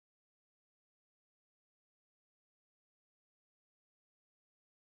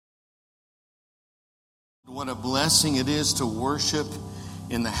What a blessing it is to worship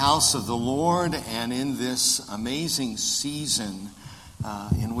in the house of the Lord and in this amazing season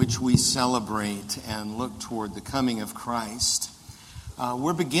in which we celebrate and look toward the coming of Christ.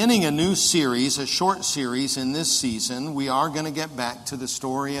 We're beginning a new series, a short series in this season. We are going to get back to the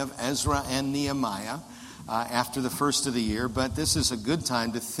story of Ezra and Nehemiah after the first of the year, but this is a good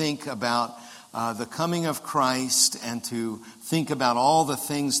time to think about the coming of Christ and to think about all the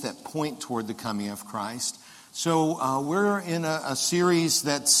things that point toward the coming of Christ. So we're in a series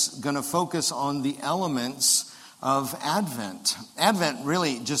that's going to focus on the elements of Advent. Advent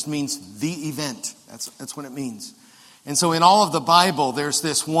really just means the event. That's what it means. And so in all of the Bible, there's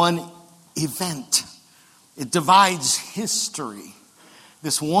this one event. It divides history.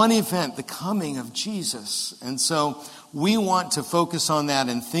 This one event, the coming of Jesus. And so we want to focus on that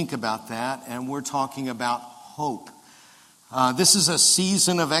and think about that. And we're talking about hope. This is a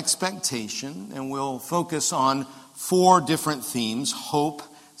season of expectation, and we'll focus on 4 different themes: hope,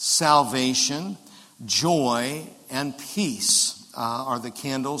 salvation, joy, and peace are the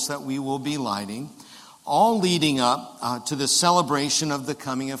candles that we will be lighting, all leading up to the celebration of the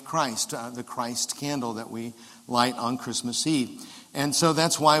coming of Christ, the Christ candle that we light on Christmas Eve. And so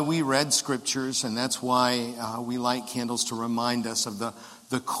that's why we read scriptures, and that's why we light candles to remind us of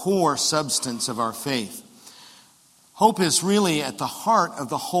the core substance of our faith. Hope is really at the heart of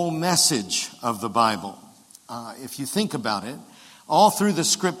the whole message of the Bible. If you think about it, all through the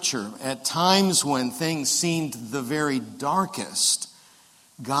scripture, at times when things seemed the very darkest,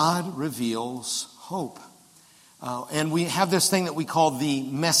 God reveals hope. And we have this thing that we call the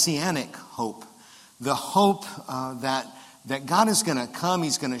messianic hope. The hope that God is going to come,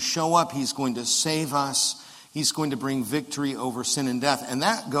 He's going to show up, He's going to save us, He's going to bring victory over sin and death. And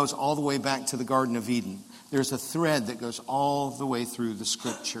that goes all the way back to the Garden of Eden. There's a thread that goes all the way through the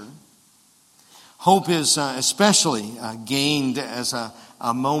scripture. Hope is especially gained as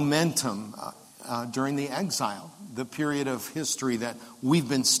a momentum during the exile, the period of history that we've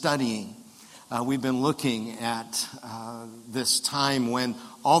been studying. We've been looking at this time when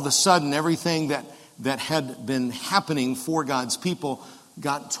all of a sudden everything that had been happening for God's people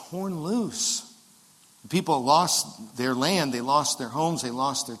got torn loose. People lost their land, they lost their homes, they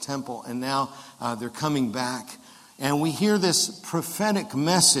lost their temple, and now they're coming back. And we hear this prophetic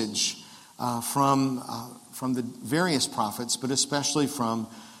message from the various prophets, but especially from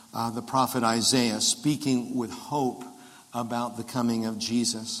the prophet Isaiah, speaking with hope about the coming of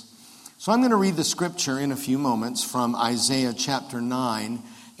Jesus. So I'm going to read the scripture in a few moments from Isaiah chapter 9.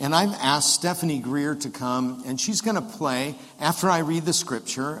 And I've asked Stephanie Greer to come, and she's going to play, after I read the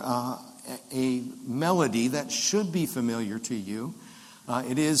scripture, a melody that should be familiar to you.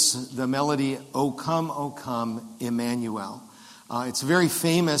 It is the melody, O Come, Emmanuel. It's a very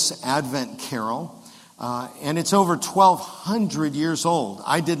famous Advent carol, and it's over 1,200 years old.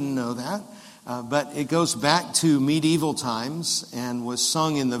 I didn't know that, but it goes back to medieval times and was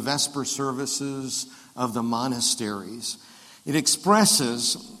sung in the Vesper services of the monasteries. It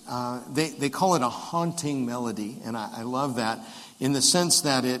expresses, they call it a haunting melody, and I love that, in the sense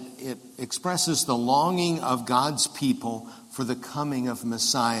that it expresses the longing of God's people for the coming of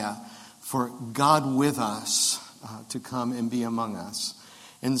Messiah, for God with us to come and be among us.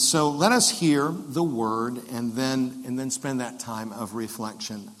 And so let us hear the word and then spend that time of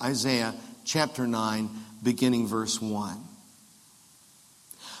reflection. Isaiah chapter 9, beginning verse 1.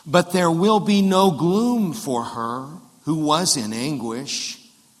 But there will be no gloom for her who was in anguish.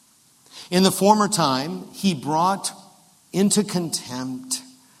 In the former time, He brought into contempt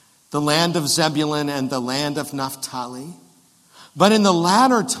the land of Zebulun and the land of Naphtali. But in the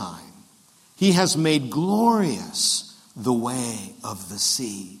latter time, He has made glorious the way of the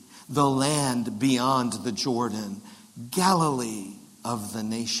sea, the land beyond the Jordan, Galilee of the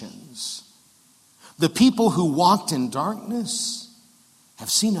nations. The people who walked in darkness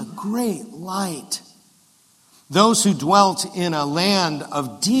have seen a great light. Those who dwelt in a land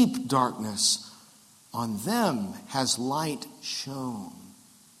of deep darkness, on them has light shone.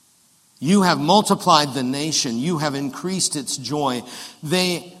 You have multiplied the nation. You have increased its joy.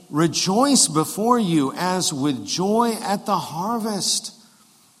 They rejoice before you as with joy at the harvest,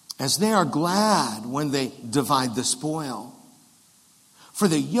 as they are glad when they divide the spoil. For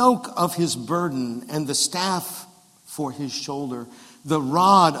the yoke of His burden and the staff for His shoulder, the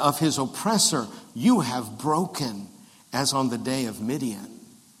rod of His oppressor, you have broken as on the day of Midian.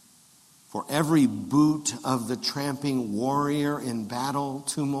 For every boot of the tramping warrior in battle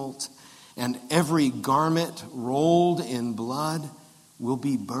tumult and every garment rolled in blood will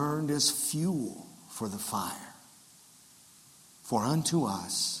be burned as fuel for the fire. For unto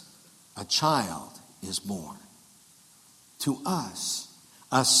us a child is born. To us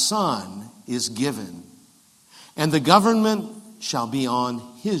a son is given, and the government shall be on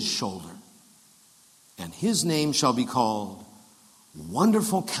his shoulder. And his name shall be called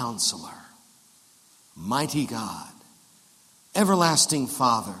Wonderful Counselor, Mighty God, Everlasting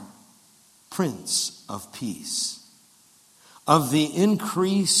Father, Prince of Peace. Of the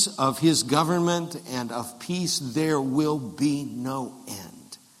increase of his government and of peace there will be no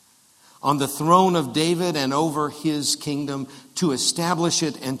end. On the throne of David and over his kingdom, to establish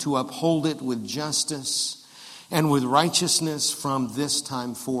it and to uphold it with justice and with righteousness from this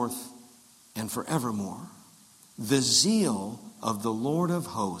time forth and forevermore. The zeal of the Lord of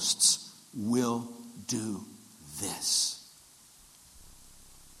hosts will do this.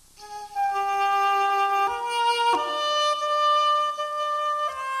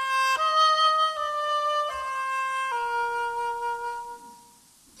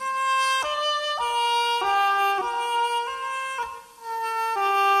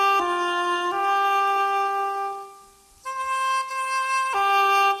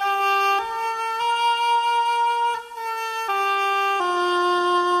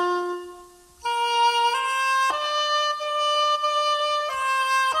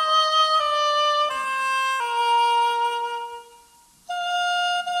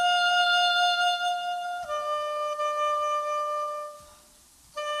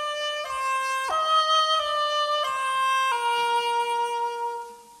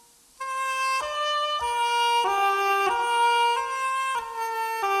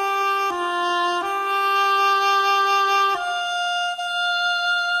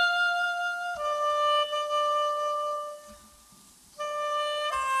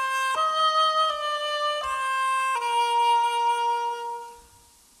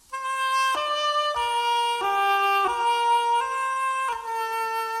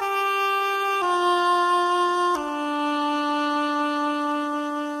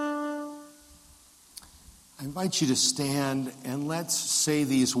 I invite you to stand and let's say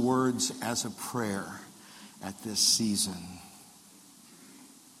these words as a prayer at this season.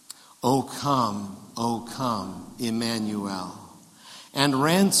 O come, Emmanuel, and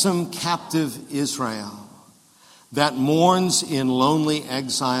ransom captive Israel that mourns in lonely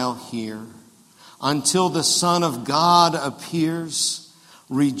exile here until the Son of God appears.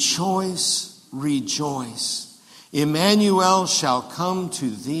 Rejoice, rejoice. Emmanuel shall come to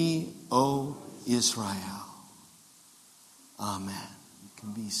thee, O Israel. Amen. You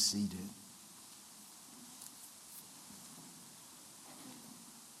can be seated.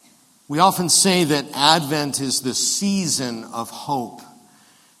 We often say that Advent is the season of hope.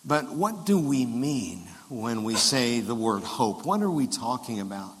 But what do we mean when we say the word hope? What are we talking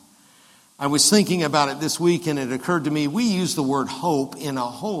about? I was thinking about it this week and it occurred to me we use the word hope in a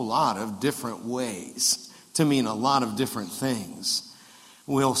whole lot of different ways to mean a lot of different things.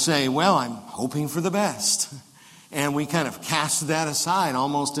 We'll say, well, I'm hoping for the best. And we kind of cast that aside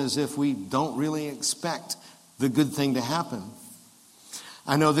almost as if we don't really expect the good thing to happen.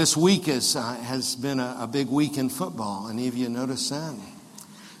 I know this week has been a big week in football. Any of you notice that?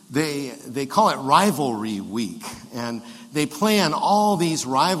 They call it Rivalry Week. And they plan all these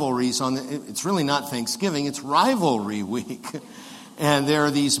rivalries it's really not Thanksgiving, it's Rivalry Week. And there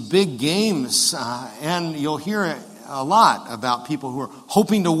are these big games. And you'll hear a lot about people who are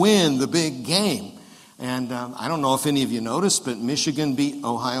hoping to win the big game. And I don't know if any of you noticed, but Michigan beat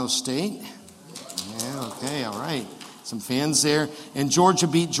Ohio State. Yeah, okay, all right. Some fans there. And Georgia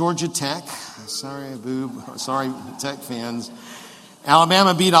beat Georgia Tech. Sorry, boob. Sorry, Tech fans.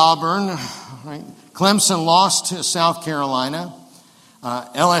 Alabama beat Auburn. Right? Clemson lost to South Carolina.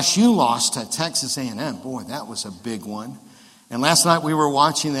 LSU lost to Texas A&M. Boy, that was a big one. And last night we were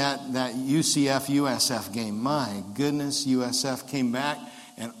watching that UCF-USF game. My goodness, USF came back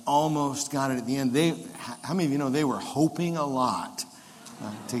and almost got it at the end. How many of you know they were hoping a lot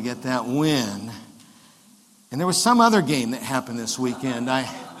to get that win? And there was some other game that happened this weekend.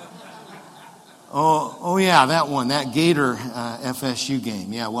 Oh yeah, that one, that Gator FSU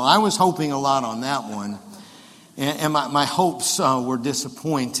game. Yeah, well, I was hoping a lot on that one. And my hopes were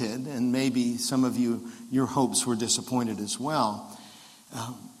disappointed, and maybe some of you, your hopes were disappointed as well.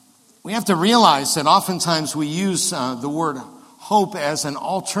 We have to realize that oftentimes we use the word hope as an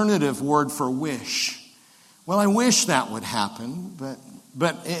alternative word for wish. Well, I wish that would happen, but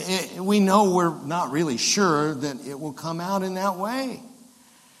we know we're not really sure that it will come out in that way.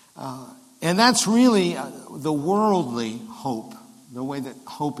 And that's really the worldly hope, the way that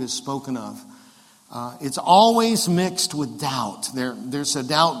hope is spoken of. It's always mixed with doubt. There's a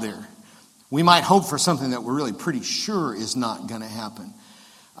doubt there. We might hope for something that we're really pretty sure is not going to happen.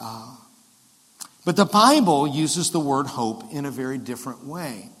 But the Bible uses the word hope in a very different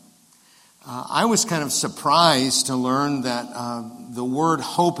way. I was kind of surprised to learn that the word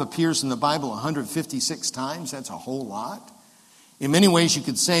hope appears in the Bible 156 times. That's a whole lot. In many ways, you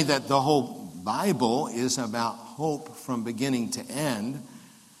could say that the whole Bible is about hope from beginning to end.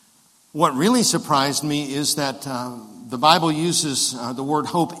 What really surprised me is that the Bible uses the word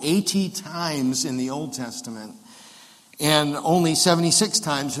hope 80 times in the Old Testament and only 76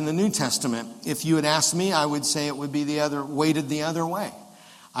 times in the New Testament. If you had asked me, I would say it would be weighted the other way.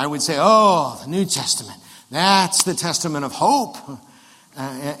 I would say, the New Testament, that's the testament of hope.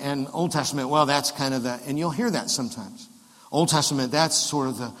 And Old Testament, well, that's kind of and you'll hear that sometimes. Old Testament, that's sort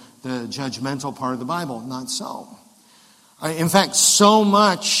of the judgmental part of the Bible. Not so. In fact, so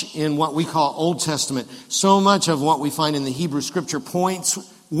much in what we call Old Testament, so much of what we find in the Hebrew Scripture points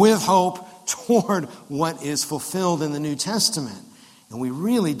with hope toward what is fulfilled in the New Testament. And we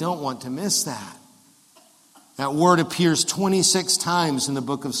really don't want to miss that. That word appears 26 times in the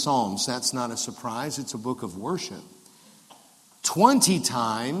book of Psalms. That's not a surprise. It's a book of worship. 20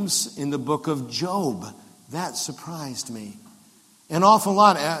 times in the book of Job. That surprised me. An awful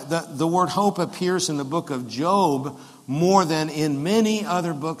lot. The word hope appears in the book of Job more than in many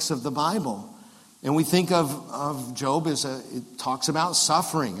other books of the Bible. And we think of Job as it talks about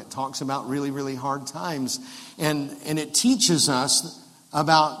suffering. It talks about really, really hard times. And it teaches us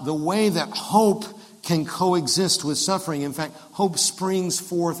about the way that hope can coexist with suffering. In fact, hope springs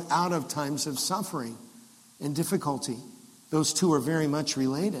forth out of times of suffering and difficulty. Those two are very much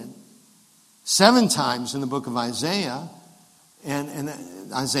related. 7 times in the book of Isaiah, and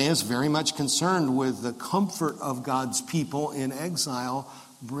Isaiah is very much concerned with the comfort of God's people in exile,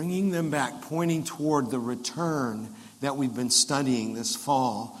 bringing them back, pointing toward the return that we've been studying this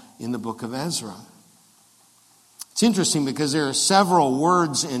fall in the book of Ezra. It's interesting because there are several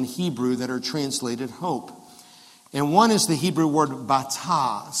words in Hebrew that are translated hope. And one is the Hebrew word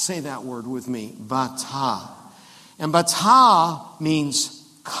batah. Say that word with me, batah. And batah means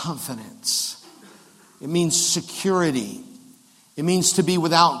confidence. It means security. It means to be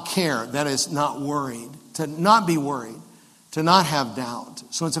without care. That is, not worried. To not be worried. To not have doubt.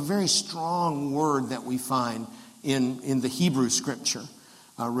 So it's a very strong word that we find in the Hebrew Scripture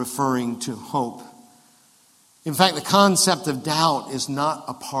referring to hope. In fact, the concept of doubt is not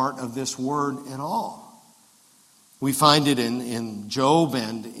a part of this word at all. We find it in Job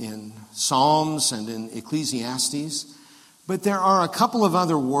and in Psalms and in Ecclesiastes. But there are a couple of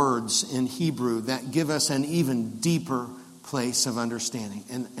other words in Hebrew that give us an even deeper place of understanding.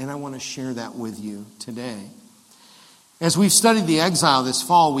 And I want to share that with you today. As we've studied the exile this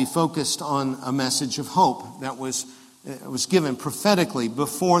fall, we focused on a message of hope that was given prophetically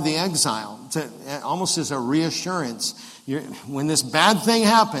before the exile, almost as a reassurance. When this bad thing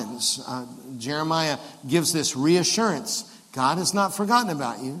happens, Jeremiah gives this reassurance. God has not forgotten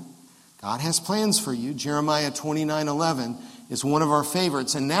about you. God has plans for you. Jeremiah 29:11 is one of our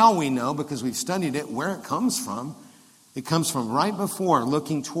favorites. And now we know, because we've studied it, where it comes from. It comes from right before,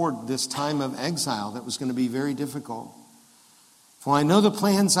 looking toward this time of exile that was going to be very difficult. For I know the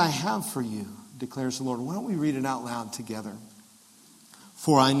plans I have for you, declares the Lord. Why don't we read it out loud together?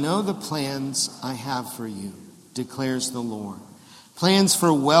 For I know the plans I have for you, declares the Lord. Plans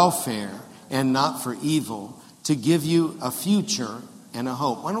for welfare and not for evil, to give you a future and a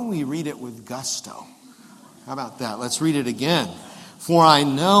hope. Why don't we read it with gusto? How about that? Let's read it again. For I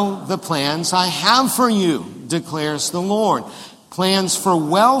know the plans I have for you, declares the Lord. Plans for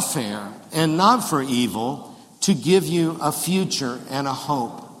welfare and not for evil, to give you a future and a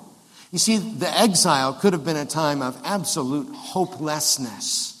hope. You see, the exile could have been a time of absolute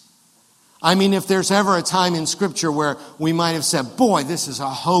hopelessness. I mean, if there's ever a time in Scripture where we might have said, boy, this is a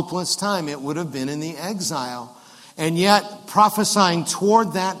hopeless time, it would have been in the exile. And yet, prophesying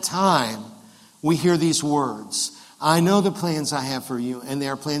toward that time, we hear these words. I know the plans I have for you, and they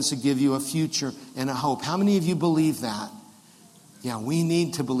are plans to give you a future and a hope. How many of you believe that? Yeah, we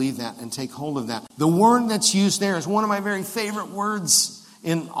need to believe that and take hold of that. The word that's used there is one of my very favorite words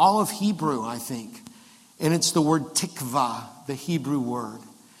in all of Hebrew, I think. And it's the word tikva, the Hebrew word.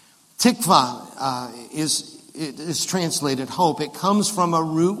 Tikva is translated hope. It comes from a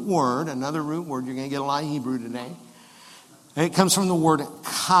root word, another root word. You're going to get a lot of Hebrew today. And it comes from the word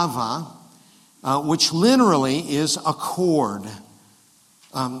kava, which literally is a cord.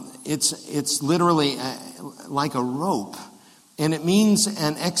 It's literally like a rope. And it means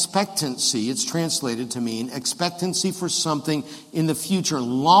an expectancy. It's translated to mean expectancy for something in the future,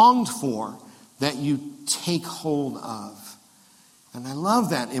 longed for, that you take hold of. And I love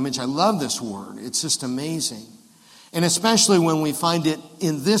that image. I love this word. It's just amazing. And especially when we find it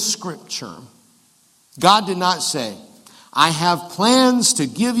in this scripture, God did not say, I have plans to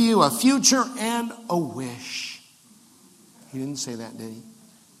give you a future and a wish. He didn't say that, did he?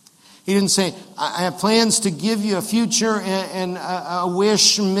 He didn't say, I have plans to give you a future and a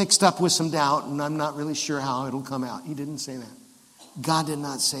wish mixed up with some doubt, and I'm not really sure how it'll come out. He didn't say that. God did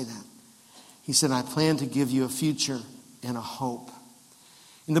not say that. He said, I plan to give you a future and a hope.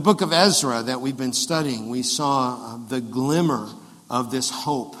 In the book of Ezra that we've been studying, we saw the glimmer of this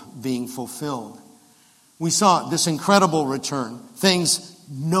hope being fulfilled. We saw this incredible return, things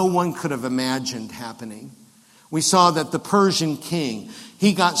no one could have imagined happening. We saw that the Persian king,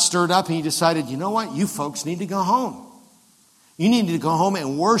 he got stirred up and he decided, you know what, you folks need to go home. You need to go home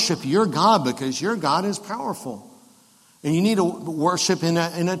and worship your God because your God is powerful. And you need to worship in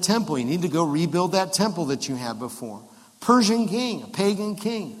a temple. You need to go rebuild that temple that you had before. Persian king, a pagan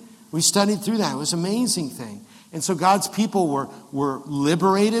king. We studied through that. It was an amazing thing. And so God's people were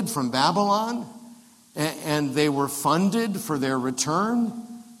liberated from Babylon and they were funded for their return.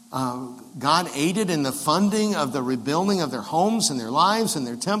 God aided in the funding of the rebuilding of their homes and their lives and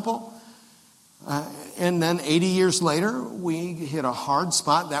their temple. And then 80 years later, we hit a hard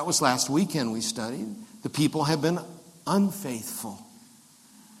spot. That was last weekend we studied. The people have been unfaithful.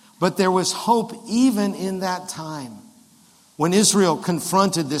 But there was hope even in that time when Israel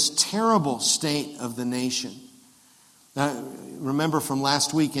confronted this terrible state of the nation. Remember from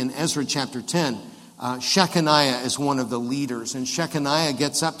last week in Ezra chapter 10, Shechaniah is one of the leaders, and Shechaniah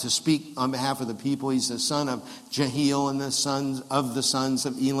gets up to speak on behalf of the people. He's the son of Jehiel and the sons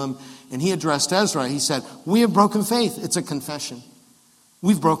of Elam, and he addressed Ezra. He said, we have broken faith. It's a confession.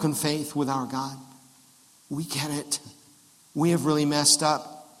 We've broken faith with our God. We get it. We have really messed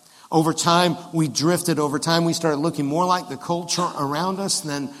up. Over time, we drifted. Over time, we started looking more like the culture around us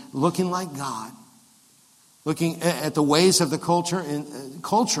than looking like God. Looking at the ways of the culture and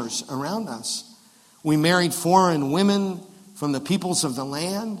cultures around us. We married foreign women from the peoples of the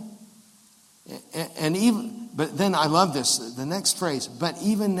land. But then I love this, the next phrase, but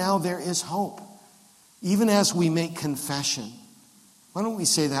even now there is hope. Even as we make confession. Why don't we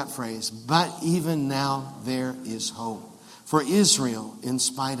say that phrase? But even now there is hope for Israel in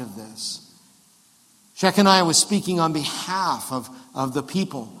spite of this. Shechaniah was speaking on behalf of the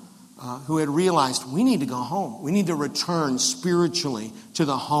people who had realized we need to go home. We need to return spiritually to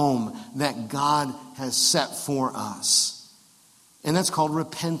the home that God has set for us. And that's called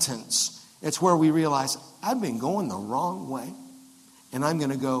repentance. It's where we realize I've been going the wrong way and I'm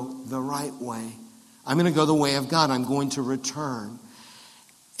going to go the right way. I'm going to go the way of God. I'm going to return.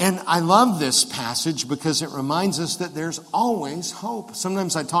 And I love this passage because it reminds us that there's always hope.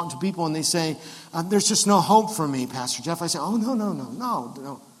 Sometimes I talk to people and they say, there's just no hope for me, Pastor Jeff. I say, oh,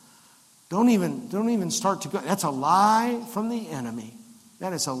 no. Don't even start to go. That's a lie from the enemy.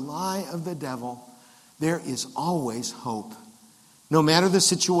 That is a lie of the devil. There is always hope. No matter the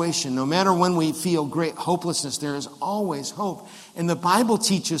situation, no matter when we feel great hopelessness, there is always hope. And the Bible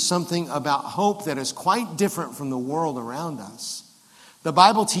teaches something about hope that is quite different from the world around us. The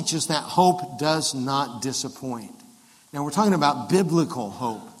Bible teaches that hope does not disappoint. Now we're talking about biblical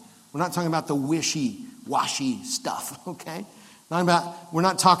hope. We're not talking about the wishy-washy stuff, okay? We're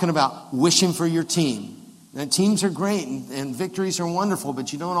not talking about wishing for your team. Now, teams are great and victories are wonderful,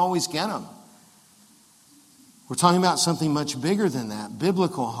 but you don't always get them. We're talking about something much bigger than that,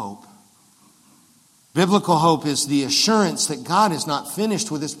 biblical hope. Biblical hope is the assurance that God is not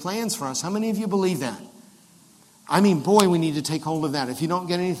finished with his plans for us. How many of you believe that? I mean, boy, we need to take hold of that. If you don't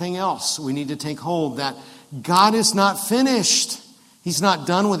get anything else, we need to take hold that God is not finished. He's not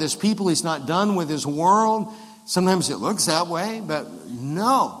done with his people. He's not done with his world. Sometimes it looks that way, but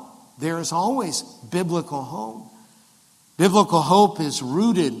no, there is always biblical hope. Biblical hope is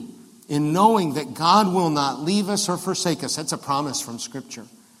rooted in knowing that God will not leave us or forsake us. That's a promise from Scripture.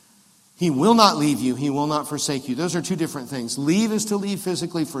 He will not leave you. He will not forsake you. Those are two different things. Leave is to leave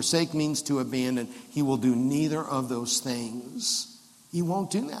physically. Forsake means to abandon. He will do neither of those things. He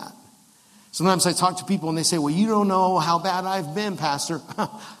won't do that. Sometimes I talk to people and they say, well, you don't know how bad I've been, Pastor.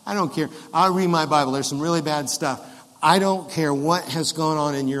 I don't care. I read my Bible. There's some really bad stuff. I don't care what has gone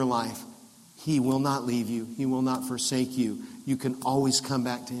on in your life. He will not leave you. He will not forsake you. You can always come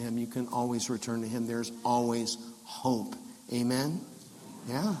back to him. You can always return to him. There's always hope. Amen?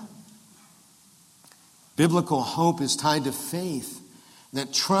 Yeah. Biblical hope is tied to faith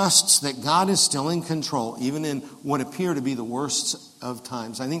that trusts that God is still in control, even in what appear to be the worst of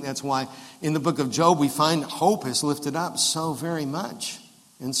times. I think that's why in the book of Job we find hope is lifted up so very much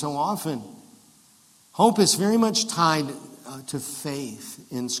and so often. Hope is very much tied to faith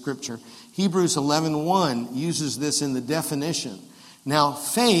in Scripture. Hebrews 11:1 uses this in the definition. Now,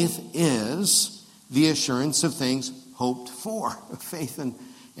 faith is the assurance of things hoped for. Faith and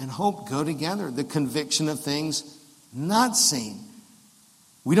hope go together. The conviction of things not seen.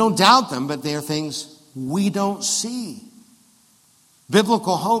 We don't doubt them, but they are things we don't see.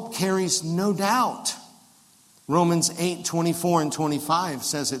 Biblical hope carries no doubt. Romans 8:24 and 25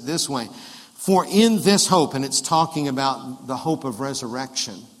 says it this way. For in this hope, and it's talking about the hope of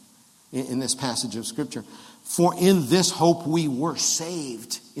resurrection in this passage of Scripture. For in this hope we were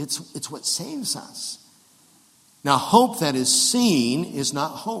saved. It's what saves us. Now, hope that is seen is not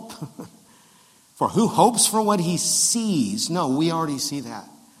hope. For who hopes for what he sees? No, we already see that.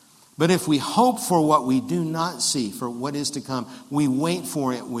 But if we hope for what we do not see, for what is to come, we wait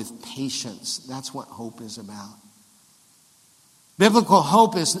for it with patience. That's what hope is about. Biblical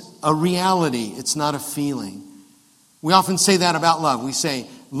hope is a reality. It's not a feeling. We often say that about love. We say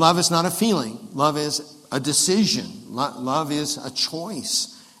love is not a feeling. Love is a decision. Love is a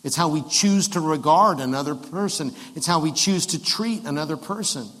choice. It's how we choose to regard another person. It's how we choose to treat another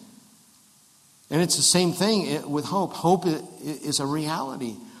person. And it's the same thing with hope. Hope is a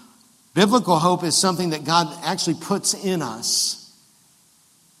reality. Biblical hope is something that God actually puts in us.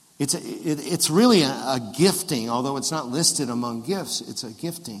 It's really a gifting, although it's not listed among gifts. It's a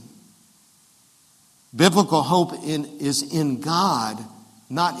gifting. Biblical hope is in God,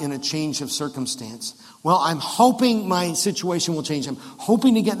 not in a change of circumstance. Well, I'm hoping my situation will change. I'm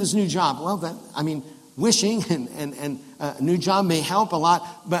hoping to get this new job. Well, wishing and a new job may help a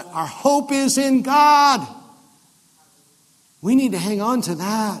lot, but our hope is in God. We need to hang on to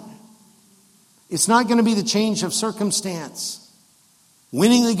that. It's not going to be the change of circumstance.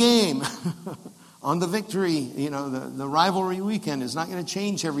 Winning the game on the victory, the rivalry weekend is not going to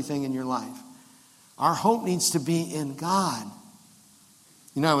change everything in your life. Our hope needs to be in God.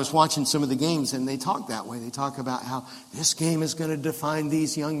 I was watching some of the games and they talk that way. They talk about how this game is going to define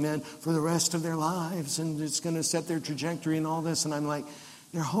these young men for the rest of their lives and it's going to set their trajectory and all this. And I'm like,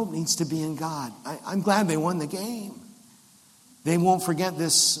 their hope needs to be in God. I'm glad they won the game. They won't forget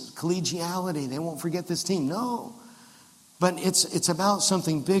this collegiality. They won't forget this team. No. But it's about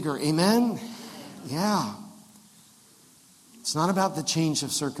something bigger. Amen? Yeah. It's not about the change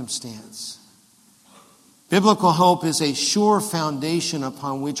of circumstance. Biblical hope is a sure foundation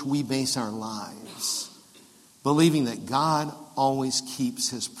upon which we base our lives, believing that God always keeps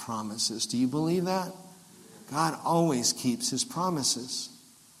his promises. Do you believe that? God always keeps his promises.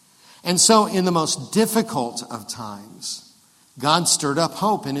 And so in the most difficult of times, God stirred up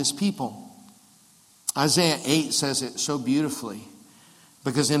hope in his people. Isaiah 8 says it so beautifully,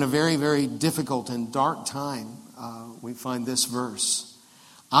 because in a very, very difficult and dark time, we find this verse.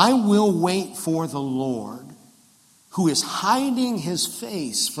 I will wait for the Lord, who is hiding his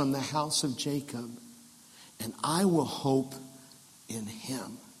face from the house of Jacob, and I will hope in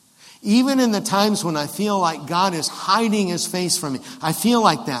him. Even in the times when I feel like God is hiding his face from me, I feel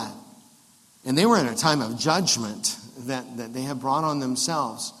like that. And they were in a time of judgment that they have brought on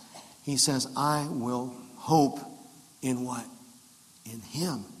themselves. He says, I will hope in what? In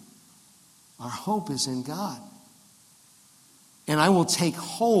him. Our hope is in God. And I will take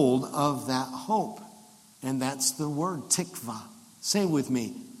hold of that hope. And that's the word, tikva. Say with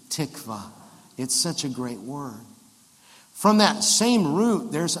me, tikva. It's such a great word. From that same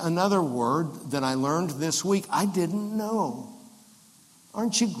root, there's another word that I learned this week I didn't know.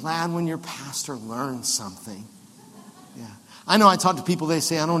 Aren't you glad when your pastor learns something? Yeah. I know I talk to people, they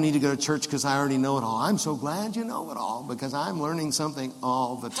say, I don't need to go to church because I already know it all. I'm so glad you know it all because I'm learning something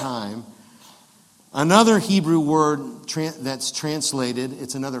all the time. Another Hebrew word that's translated,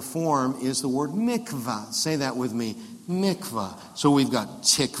 it's another form, is the word mikvah. Say that with me, mikvah. So we've got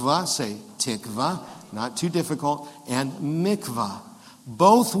tikva, say tikva, not too difficult, and mikvah.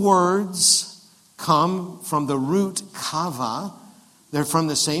 Both words come from the root kava. They're from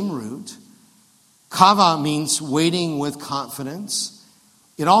the same root. Kava means waiting with confidence.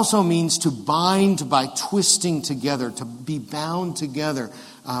 It also means to bind by twisting together, to be bound together,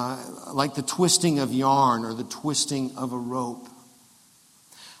 like the twisting of yarn or the twisting of a rope.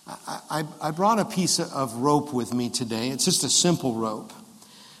 I brought a piece of rope with me today. It's just a simple rope.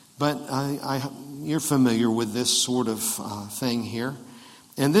 But you're familiar with this sort of thing here.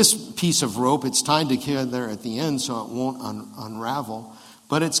 And this piece of rope, it's tied together at the end so it won't unravel.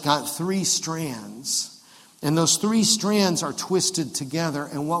 But it's got 3 strands. And those 3 strands are twisted together.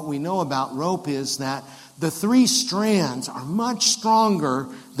 And what we know about rope is that the 3 strands are much stronger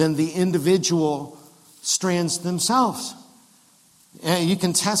than the individual strands themselves. And you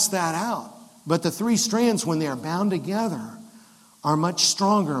can test that out. But the 3 strands, when they are bound together, are much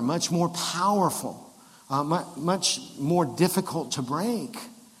stronger, much more powerful, much more difficult to break.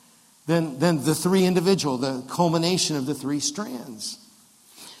 than the three individual, the culmination of the three strands.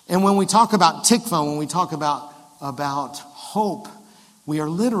 And when we talk about tikva, when we talk about hope, we are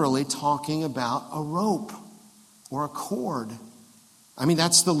literally talking about a rope or a cord. I mean,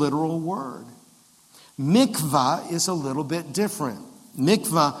 that's the literal word. Mikvah is a little bit different.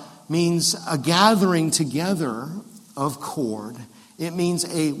 Mikvah means a gathering together of cord. It means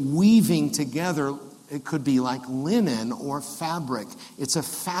a weaving together. It could be like linen or fabric. It's a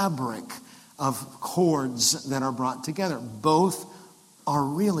fabric of cords that are brought together. Both are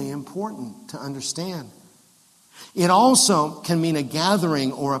really important to understand. It also can mean a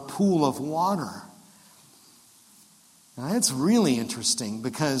gathering or a pool of water. Now, that's really interesting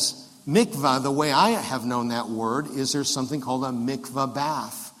because mikvah, the way I have known that word, is there's something called a mikvah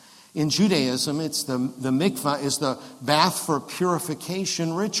bath. In Judaism, it's the mikvah is the bath for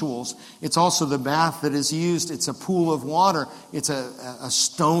purification rituals. It's also the bath that is used. It's a pool of water. It's a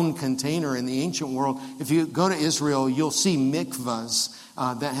stone container in the ancient world. If you go to Israel, you'll see mikvahs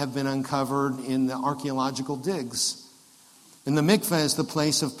that have been uncovered in the archaeological digs. And the mikvah is the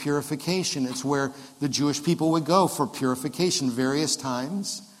place of purification. It's where the Jewish people would go for purification various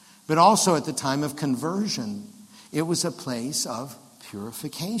times, but also at the time of conversion. It was a place of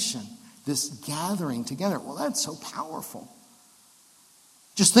purification, this gathering together. Well, that's so powerful.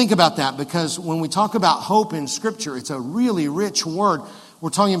 Just think about that, because when we talk about hope in Scripture, it's a really rich word. We're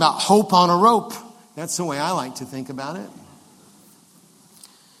talking about hope on a rope. That's the way I like to think about it.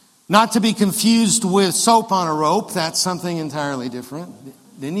 Not to be confused with soap on a rope. That's something entirely different.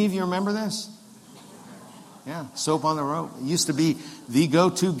 Did any of you remember this? Yeah, soap on the rope. It used to be the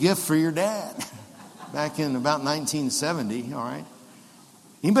go-to gift for your dad back in about 1970, all right?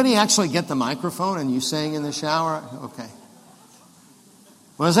 Anybody actually get the microphone and you sang in the shower? Okay.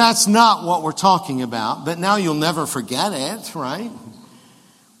 Well, that's not what we're talking about, but now you'll never forget it, right?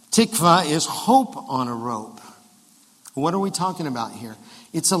 Tikva is hope on a rope. What are we talking about here?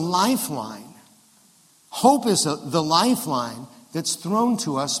 It's a lifeline. Hope is the lifeline that's thrown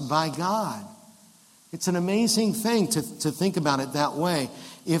to us by God. It's an amazing thing to think about it that way.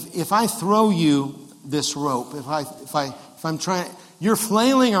 If I throw you this rope, if I'm trying, you're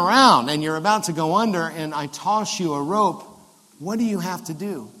flailing around and you're about to go under, and I toss you a rope, what do you have to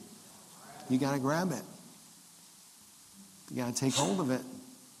do? You got to grab it. You got to take hold of it.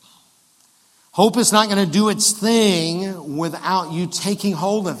 Hope is not going to do its thing without you taking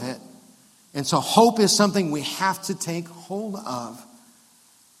hold of it. And so hope is something we have to take hold of.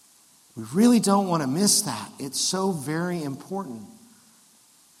 We really don't want to miss that. It's so very important.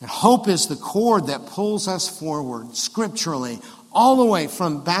 And hope is the cord that pulls us forward scripturally, all the way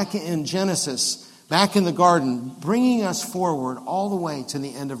from back in Genesis, back in the garden, bringing us forward all the way to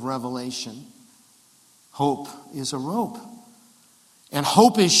the end of Revelation. Hope is a rope. And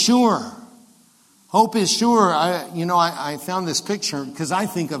hope is sure. Hope is sure. I found this picture because I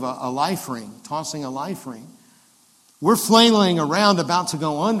think of a life ring, tossing a life ring. We're flailing around, about to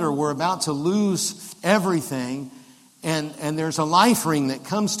go under. We're about to lose everything. And there's a life ring that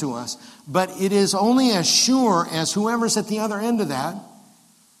comes to us. But it is only as sure as whoever's at the other end of that.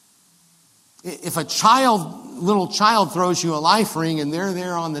 If a little child throws you a life ring and they're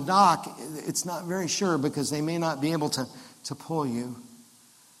there on the dock, it's not very sure because they may not be able to pull you.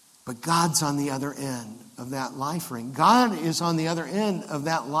 But God's on the other end of that life ring. God is on the other end of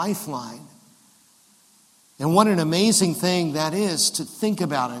that lifeline. And what an amazing thing that is to think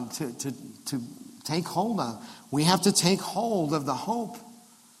about and to take hold of. We have to take hold of the hope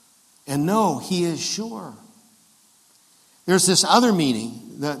and know He is sure. There's this other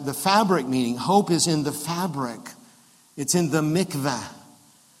meaning, the fabric meaning. Hope is in the fabric. It's in the mikveh.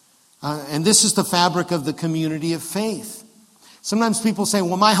 And this is the fabric of the community of faith. Sometimes people say,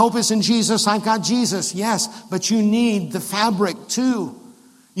 well, my hope is in Jesus. I've got Jesus. Yes, but you need the fabric too.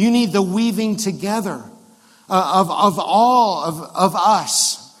 You need the weaving together of all of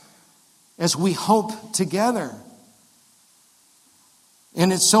us as we hope together.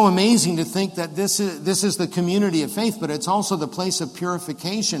 And it's so amazing to think that this is the community of faith, but it's also the place of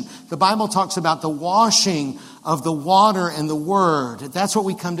purification. The Bible talks about the washing of the water and the word. That's what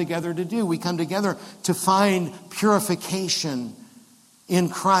we come together to do. We come together to find purification in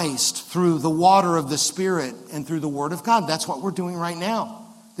Christ through the water of the Spirit and through the Word of God. That's what we're doing right now.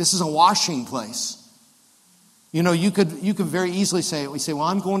 This is a washing place. You know, you could very easily say, we say, well,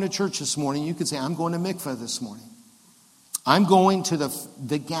 I'm going to church this morning. You could say, I'm going to mikveh this morning. I'm going to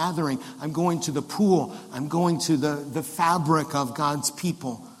the gathering. I'm going to the pool. I'm going to the fabric of God's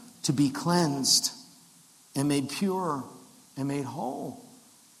people to be cleansed and made pure and made whole.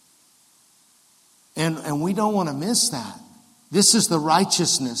 And we don't want to miss that. This is the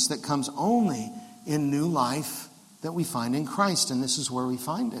righteousness that comes only in new life that we find in Christ, and this is where we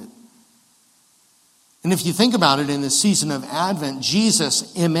find it. And if you think about it, in the season of Advent,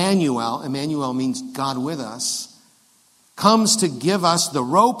 Jesus, Emmanuel means God with us, comes to give us the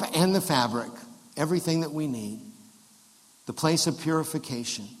rope and the fabric, everything that we need, the place of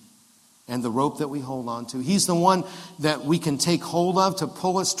purification, and the rope that we hold on to. He's the one that we can take hold of to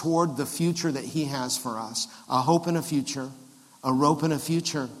pull us toward the future that he has for us. A hope and a future, a rope and a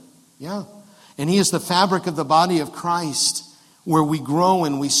future. Yeah. And he is the fabric of the body of Christ, where we grow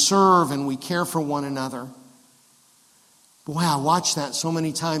and we serve and we care for one another. Boy, I watch that so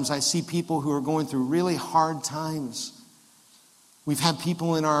many times. I see people who are going through really hard times. We've had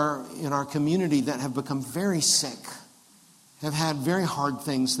people in our community that have become very sick, have had very hard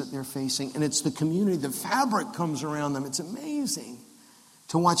things that they're facing. And it's the community, the fabric comes around them. It's amazing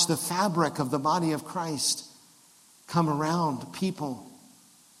to watch the fabric of the body of Christ come around people.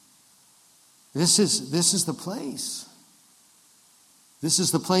 This is the place. This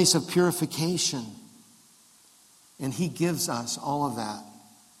is the place of purification. And he gives us all of that.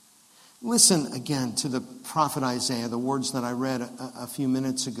 Listen again to the prophet Isaiah, the words that I read a few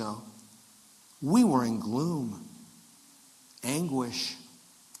minutes ago. We were in gloom, anguish,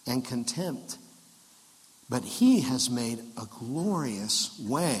 and contempt, but he has made a glorious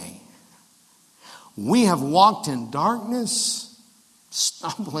way. We have walked in darkness,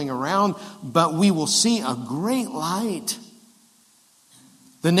 stumbling around, but we will see a great light.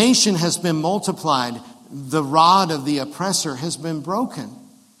 The nation has been multiplied. The rod of the oppressor has been broken.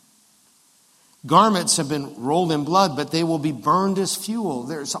 Garments have been rolled in blood, but they will be burned as fuel.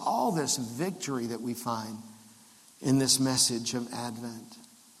 There's all this victory that we find in this message of Advent.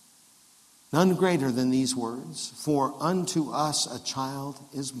 None greater than these words. For unto us a child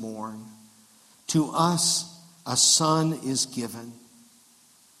is born. To us a son is given.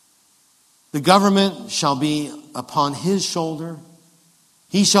 The government shall be upon his shoulder.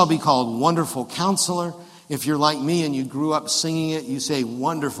 He shall be called Wonderful Counselor. If you're like me and you grew up singing it, you say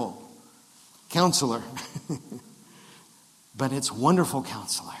Wonderful Counselor. But it's Wonderful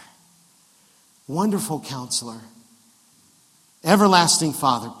Counselor. Wonderful Counselor. Everlasting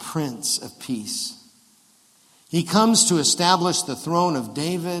Father, Prince of Peace. He comes to establish the throne of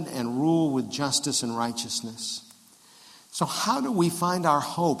David and rule with justice and righteousness. So how do we find our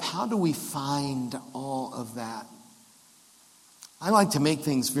hope? How do we find all of that? I like to make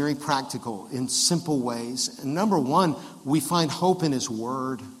things very practical in simple ways. And number one, we find hope in his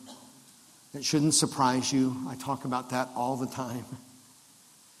word. It shouldn't surprise you. I talk about that all the time.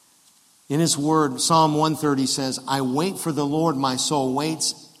 In his word, Psalm 130 says, I wait for the Lord, my soul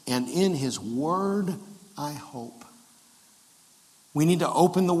waits, and in his word I hope. We need to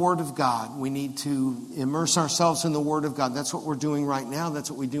open the Word of God. We need to immerse ourselves in the Word of God. That's what we're doing right now.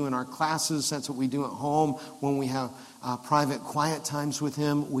 That's what we do in our classes. That's what we do at home when we have private, quiet times with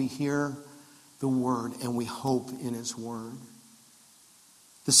Him. We hear the Word and we hope in His Word.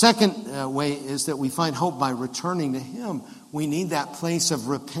 The second way is that we find hope by returning to Him. We need that place of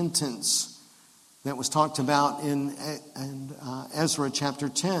repentance that was talked about in Ezra chapter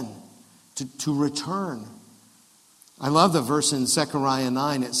 10, to return. I love the verse in Zechariah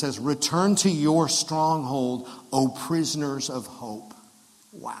 9. It says, return to your stronghold, O prisoners of hope.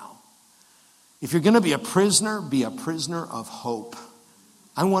 Wow. If you're going to be a prisoner of hope.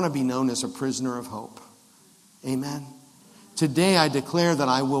 I want to be known as a prisoner of hope. Amen. Today I declare that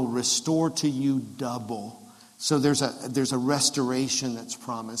I will restore to you double. So there's a restoration that's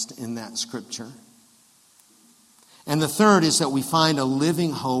promised in that scripture. And the third is that we find a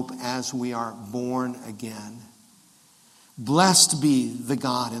living hope as we are born again. Blessed be the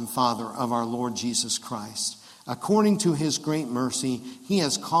God and Father of our Lord Jesus Christ. According to his great mercy, he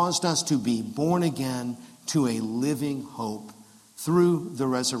has caused us to be born again to a living hope through the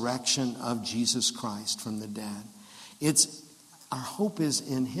resurrection of Jesus Christ from the dead. Our hope is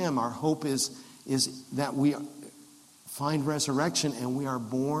in him. Our hope is that we find resurrection and we are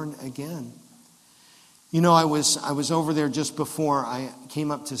born again. You know, I was over there just before I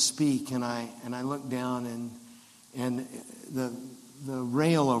came up to speak, and I looked down and the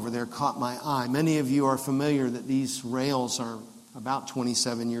rail over there caught my eye. Many of you are familiar that these rails are about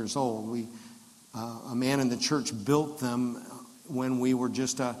 27 years old. A man in the church built them when we were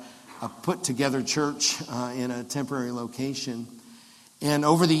just a put-together church in a temporary location. And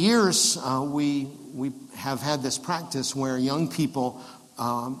over the years, we have had this practice where young people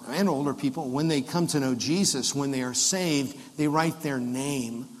and older people, when they come to know Jesus, when they are saved, they write their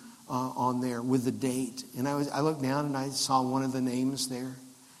name on there with the date. And I looked down and I saw one of the names there.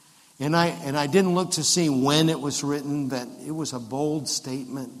 And I didn't look to see when it was written, but it was a bold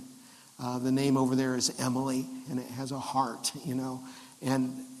statement. The name over there is Emily, and it has a heart,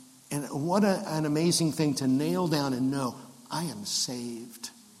 And what an amazing thing to nail down and know, I am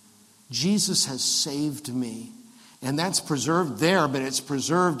saved. Jesus has saved me. And that's preserved there, but it's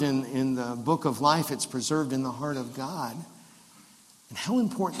preserved in the book of life. It's preserved in the heart of God. And how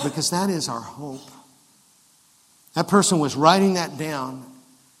important, because that is our hope. That person was writing that down,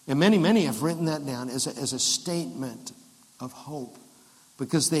 and many have written that down as a statement of hope,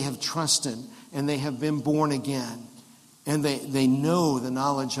 because they have trusted and they have been born again. And they know the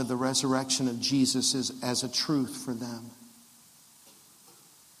knowledge of the resurrection of Jesus as a truth for them.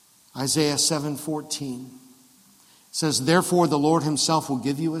 Isaiah 7:14 says, "Therefore the Lord himself will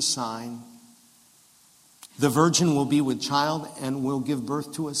give you a sign. The virgin will be with child and will give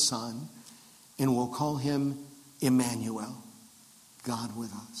birth to a son, and will call him Emmanuel, God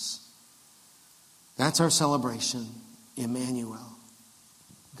with us." That's our celebration, Emmanuel,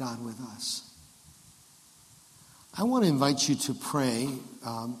 God with us. I want to invite you to pray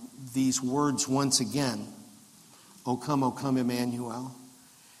these words once again. O come, Emmanuel.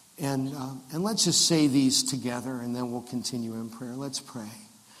 And let's just say these together, and then we'll continue in prayer. Let's pray.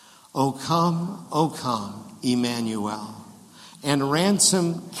 O come, Emmanuel, and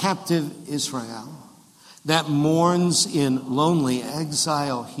ransom captive Israel that mourns in lonely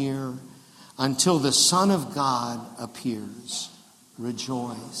exile here until the Son of God appears.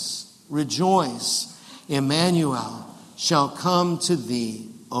 Rejoice, rejoice. Emmanuel shall come to thee,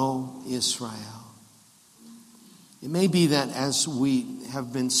 O Israel. It may be that as we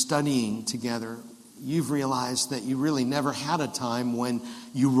have been studying together, you've realized that you really never had a time when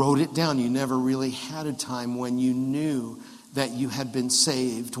you wrote it down. You never really had a time when you knew that you had been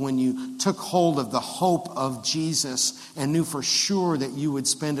saved, when you took hold of the hope of Jesus and knew for sure that you would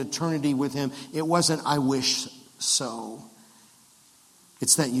spend eternity with him. It wasn't, I wish so.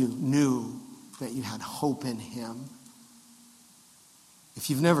 It's that you knew that you had hope in him. If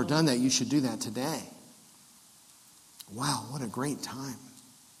you've never done that, you should do that today. Wow, what a great time.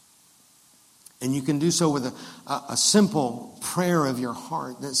 And you can do so with a simple prayer of your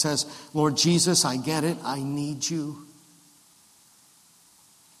heart that says, Lord Jesus, I get it. I need you.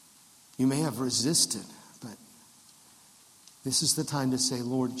 You may have resisted, but this is the time to say,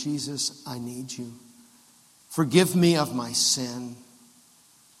 Lord Jesus, I need you. Forgive me of my sin.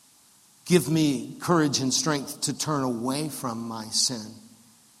 Give me courage and strength to turn away from my sin.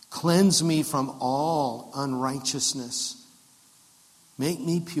 Cleanse me from all unrighteousness. Make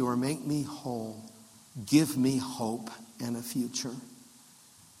me pure, make me whole. Give me hope and a future.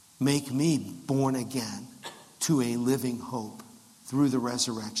 Make me born again to a living hope through the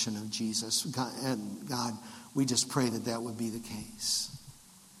resurrection of Jesus. God, we just pray that that would be the case.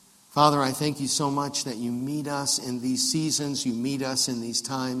 Father, I thank you so much that you meet us in these seasons. You meet us in these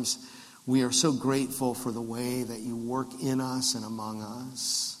times. We are so grateful for the way that you work in us and among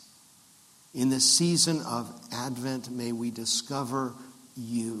us. In this season of Advent, may we discover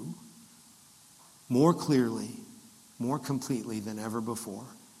you more clearly, more completely than ever before.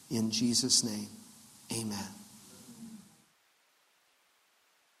 In Jesus' name, amen.